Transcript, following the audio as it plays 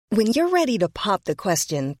When you're ready to pop the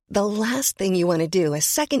question, the last thing you want to do is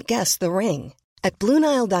second-guess the ring. At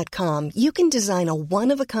BlueNile.com, you can design a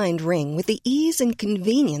one-of-a-kind ring with the ease and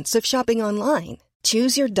convenience of shopping online.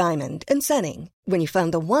 Choose your diamond and setting. When you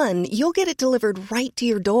find the one, you'll get it delivered right to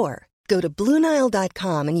your door. Go to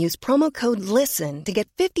BlueNile.com and use promo code LISTEN to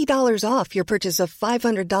get $50 off your purchase of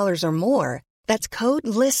 $500 or more. That's code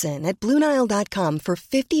LISTEN at BlueNile.com for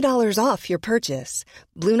 $50 off your purchase.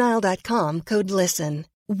 BlueNile.com, code LISTEN.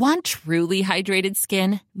 Want truly hydrated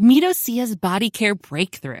skin? Meet Osea's Body Care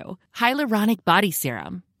Breakthrough Hyaluronic Body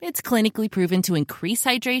Serum. It's clinically proven to increase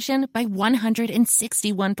hydration by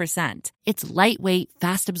 161%. It's lightweight,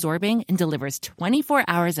 fast-absorbing, and delivers 24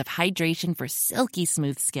 hours of hydration for silky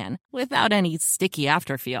smooth skin without any sticky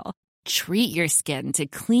afterfeel. Treat your skin to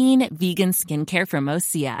clean, vegan skincare from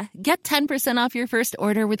Osea. Get 10% off your first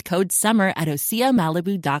order with code SUMMER at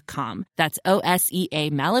OseaMalibu.com. That's OSEA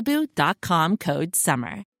Malibu.com, code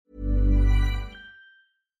SUMMER.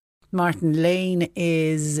 Martin Lane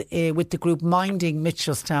is with the group Minding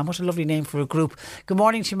Mitchelstown. What a lovely name for a group. Good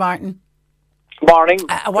morning to you, Martin. Good morning.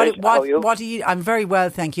 How are you? What are you? I'm very well,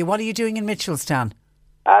 thank you. What are you doing in Mitchelstown?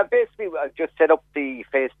 Basically, I just set up the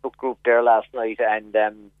Facebook group there last night,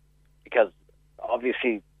 and because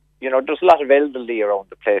obviously, there's a lot of elderly around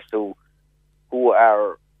the place who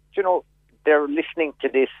are, they're listening to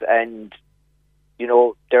this, and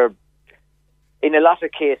they're in a lot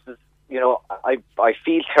of cases. I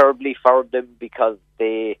feel terribly for them because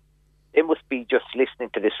they must be just listening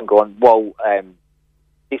to this and going, wow,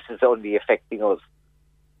 this is only affecting us.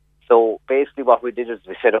 So basically what we did is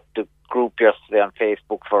we set up the group yesterday on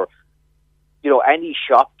Facebook for, any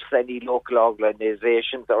shops, any local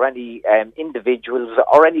organisations or any individuals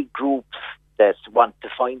or any groups that want to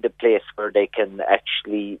find a place where they can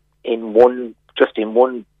actually, in one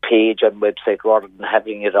page and website rather than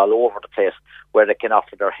having it all over the place, where they can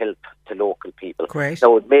offer their help to local people. Great.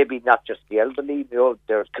 Now, maybe not just the elderly,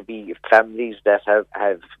 there could be families that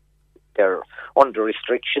have they're under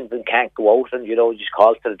restrictions and can't go out, and just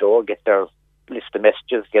call to the door, get their list of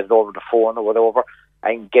messages, get it over the phone or whatever,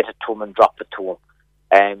 and get it to them and drop it to them.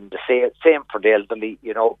 And the same for the elderly.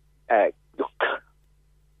 Look,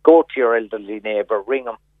 go to your elderly neighbour, ring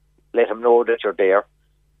them, let them know that you're there.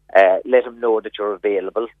 Let them know that you're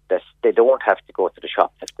available, that they don't have to go to the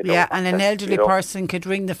shop. And an elderly person could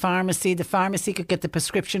ring the pharmacy could get the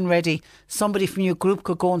prescription ready, somebody from your group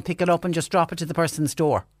could go and pick it up and just drop it to the person's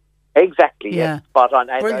door. Exactly, yeah. Spot on.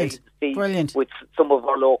 And Brilliant. With some of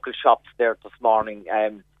our local shops there this morning,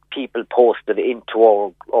 people posted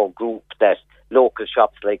into our group that local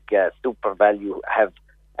shops like Super Value have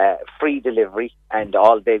free delivery, and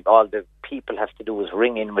all the people have to do is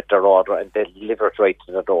ring in with their order and they deliver it right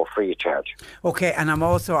to their door free of charge. Okay, and I'm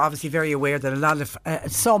also obviously very aware that a lot of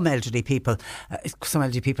some elderly people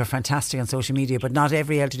are fantastic on social media, but not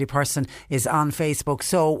every elderly person is on Facebook.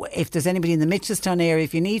 So if there's anybody in the Mitchelstown area,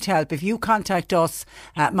 if you need help, if you contact us,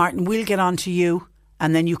 Martin, we'll get on to you.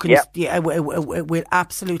 And then you can, we'll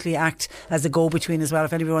absolutely act as a go-between as well.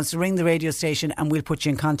 If anybody wants to ring the radio station, and we'll put you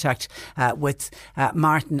in contact with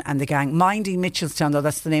Martin and the gang. Minding Mitchelstown, though,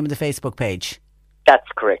 that's the name of the Facebook page. That's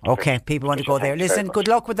correct. Okay, people want to go there. Listen, good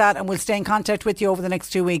luck with that, and we'll stay in contact with you over the next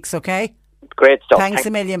 2 weeks, okay? Great stuff. Thanks a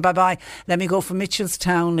million. Bye-bye. Let me go from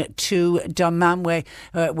Mitchelstown to Dunmanway,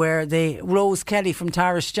 where the Rose Kelly from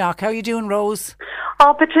Tavistock. How are you doing, Rose?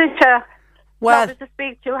 Oh, Patricia. Well, lovely to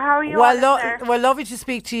speak to you. How are you? Well, lovely to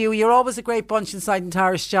speak to you. You're always a great bunch inside in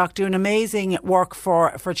Tavistock, doing amazing work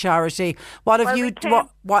for charity. What are you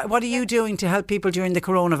doing to help people during the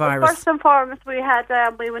coronavirus? First and foremost, we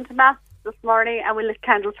went to Mass this morning and we lit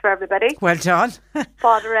candles for everybody. Well done.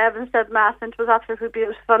 Father Evans said Mass, and it was absolutely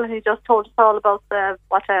beautiful, and he just told us all about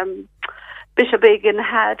what Bishop Egan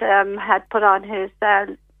had put on his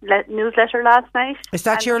newsletter last night. Is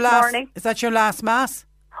that your last morning? Is that your last Mass?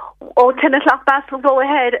 10 o'clock Mass will go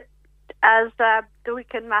ahead as the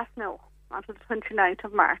weekend Mass now until the 29th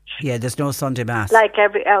of March. Yeah, there's no Sunday Mass. Like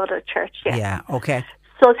every other church, yeah. Yeah, okay.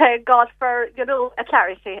 So thank God for, a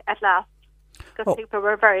clarity at last, because people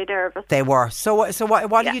were very nervous. They were. So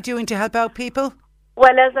what are you doing to help out people?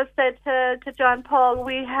 Well, as I said to John Paul,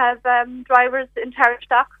 we have drivers in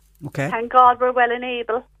Tavistock. Okay. Thank God we're well and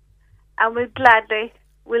able, and we'll gladly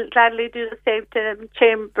do the same to them.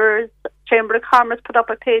 Chamber of Commerce put up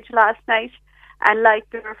a page last night, and like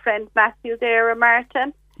your friend Matthew there,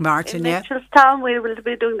 Martin in Mitchelstown, we will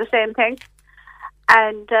be doing the same thing.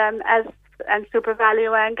 And and Super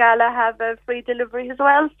Value and Gala have a free delivery as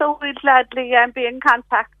well, so we'll gladly be in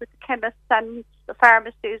contact with the chemists and the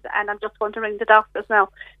pharmacies, and I'm just going to ring the doctors now,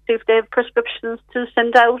 see if they have prescriptions to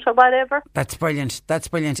send out or whatever. That's brilliant.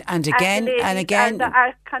 And again,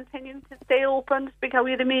 are continuing to stay open, because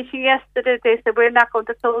we had a meeting yesterday. They said we're not going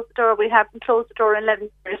to close the door. We haven't closed the door in 11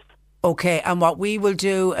 years. Okay, and what we will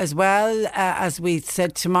do as well, as we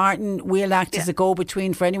said to Martin, we'll act as a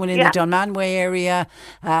go-between for anyone in the Dunmanway area,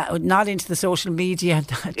 not into the social media,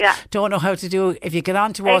 don't know how to do it. If you get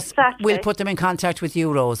on to us, we'll put them in contact with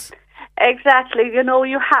you, Rose. Exactly. You know,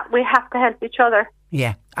 we have to help each other.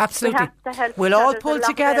 Yeah, absolutely. We have to help we'll each all other. pull There's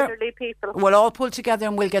together. elderly people. We'll all pull together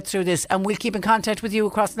and we'll get through this, and we'll keep in contact with you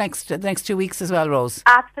across the next 2 weeks as well, Rose.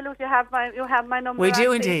 Absolutely, you have my number. We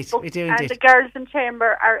do indeed. And the girls in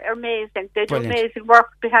Chamber are amazing. They do amazing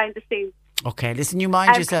work behind the scenes. Okay, listen, you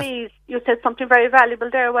mind yourself. And please, you said something very valuable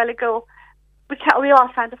there a while ago. We all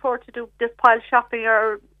can't afford to do this pile shopping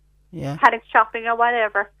or panic shopping or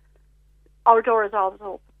whatever. Our door is always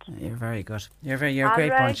open. You're very good. You're a great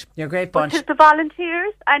bunch. You're a great bunch. But it's the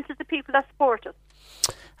volunteers and it's the people that support us.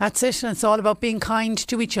 That's it, and it's all about being kind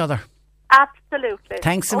to each other. Absolutely.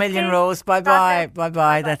 Thanks a million, Rose. Bye-bye.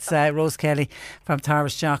 Bye-bye. That's Rose Kelly from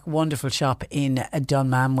Tara's Jock. Wonderful shop in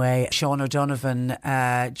Dunmanway. Sean O'Donovan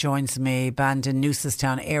joins me, Bandon,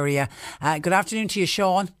 Newcestown area. Good afternoon to you,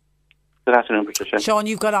 Sean. Good afternoon, Patricia. Sean,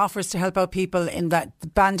 you've got offers to help out people in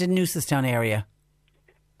that Bandon, Newcestown area.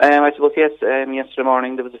 I suppose, yes. Yesterday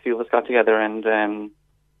morning there was a few of us got together and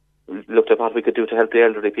looked at what we could do to help the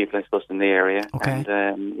elderly people, I suppose, in the area. Okay.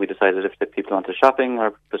 And we decided if the people wanted shopping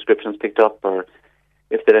or prescriptions picked up, or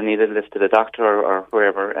if they needed a lift to the doctor or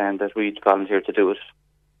wherever, and that we'd volunteer to do it.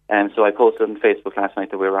 And so I posted on Facebook last night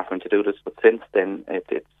that we were offering to do this, but since then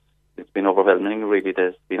it's been overwhelming, really.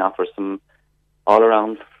 There's been offers from all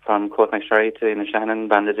around, from Courtmacsherry to Inishannon,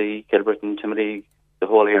 Bandity, Kilbritton, Timothy, the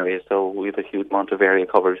whole area. So we have a huge amount of area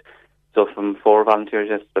covered. So from 4 volunteers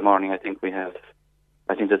yesterday morning, I think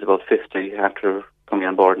there's about 50 after coming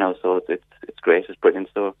on board now. So it's great, it's brilliant.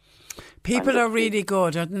 So people are really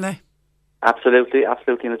good, aren't they? Absolutely.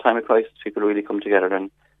 In a time of crisis, people really come together, and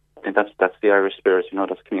I think that's the Irish spirit.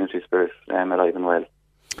 That's community spirit, alive and well.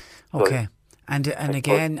 Okay. So, And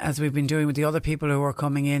again, as we've been doing with the other people who are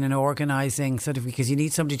coming in and organising, sort of, because you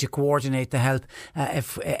need somebody to coordinate the help.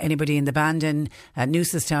 If anybody in the Bandon,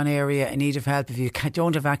 Newcestown area in need of help, if you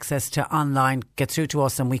don't have access to online, get through to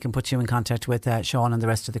us and we can put you in contact with Sean and the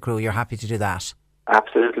rest of the crew. You're happy to do that?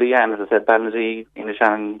 Absolutely, yeah. And as I said, Ballinasea,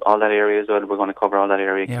 Inishannon, all that area as well. We're going to cover all that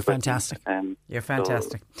area. You're fantastic. You're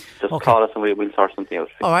fantastic. So just call us and we'll sort something out.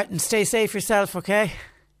 All right, and stay safe yourself, okay?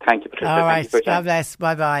 Thank you, Patricia. All right, God bless.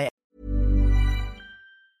 Bye-bye.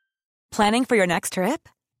 Planning for your next trip?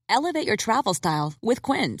 Elevate your travel style with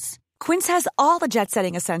Quince. Quince has all the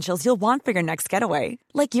jet-setting essentials you'll want for your next getaway,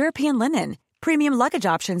 like European linen, premium luggage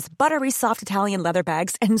options, buttery soft Italian leather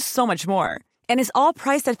bags, and so much more. And is all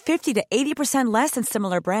priced at 50 to 80% less than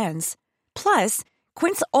similar brands. Plus,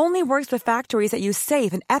 Quince only works with factories that use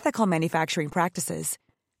safe and ethical manufacturing practices.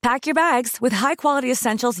 Pack your bags with high-quality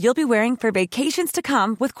essentials you'll be wearing for vacations to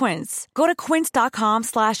come with Quince. Go to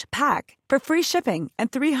quince.com/pack for free shipping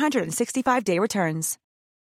and 365-day returns.